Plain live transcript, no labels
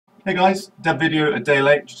Hey guys, dev video a day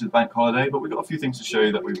late due to the bank holiday, but we've got a few things to show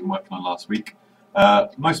you that we've been working on last week.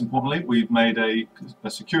 Most importantly, we've made a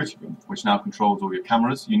security room which now controls all your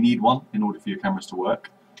cameras. You need one in order for your cameras to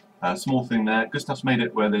work. Small thing there, good stuff's made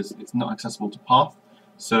it where it's not accessible to path,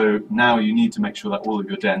 so now you need to make sure that all of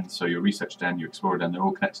your dens, so your research den, your explorer den, they're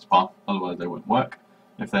all connected to path, otherwise they won't work.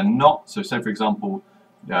 If they're not, so say for example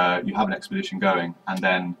you have an expedition going and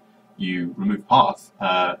then you remove path,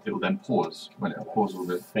 it will then pause. When it pauses a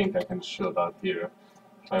little bit, I think I can show that here.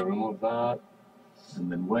 If I remove that,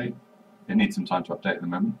 and then wait. It needs some time to update at the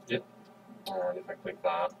moment. Yep. And if I click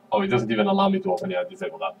that, oh, it doesn't even allow me to open it. I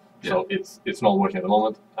disabled that. Yeah. So it's not working at the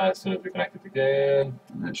moment. As soon as we connect it again,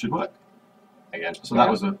 And it should work. Again. So that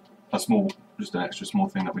was just an extra small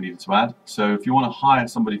thing that we needed to add. So if you want to hire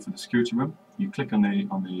somebody for the security room, you click on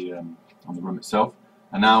the room itself,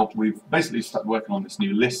 and now we've basically started working on this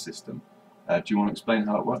new list system. Do you want to explain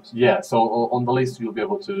how it works? Yeah, so on the list you'll be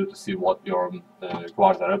able to see what your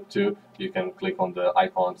guards are up to. You can click on the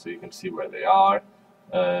icon so you can see where they are,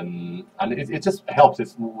 and it just helps.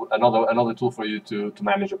 It's another tool for you to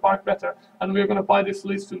manage your park better. And we're going to apply this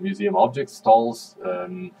list to museum objects, stalls,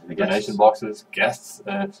 donation boxes, guests,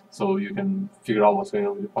 so you can figure out what's going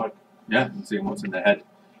on with your park. Yeah, and seeing what's in their head.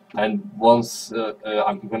 And once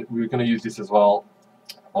we're going to use this as well,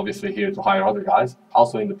 obviously here to hire other guys,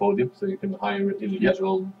 also in the podium, so you can hire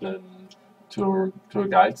individual tour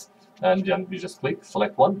guides, and then you just click,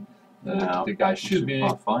 select one. The guy should be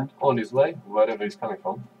on his way, wherever he's coming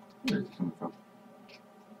from. Where is he coming from?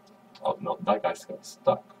 Oh no, that guy's got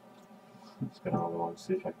stuck. Let's get another one,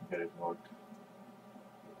 see if I can get it to work.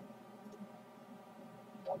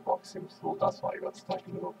 That box seems full, that's why I got stuck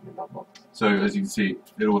in opening that box. So as you can see,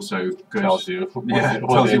 it also goes, tells you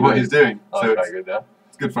what he's doing. Oh, So okay, good, yeah.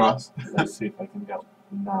 it's good for us. Let's see if I can get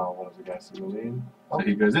now one of the guys to go in. So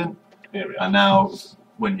he goes in, Here we are. and now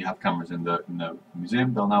when you have cameras in the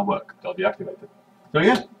museum, they'll now work. They'll be activated. So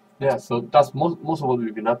yeah. Yeah, so that's most of what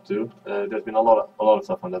we've been up to. There's been a lot of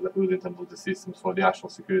stuff under the hood in terms of the systems for the actual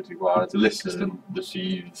security guards, The list system, the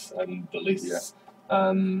sheaves, and the lists.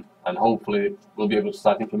 And hopefully we'll be able to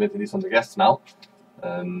start implementing this on the guests now.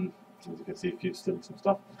 As you can see, a few still some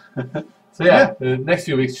stuff. So yeah, the next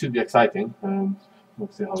few weeks should be exciting.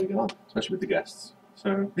 We'll see how we get on, especially with the guests.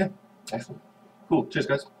 So yeah, excellent. cool. Cheers,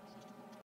 guys.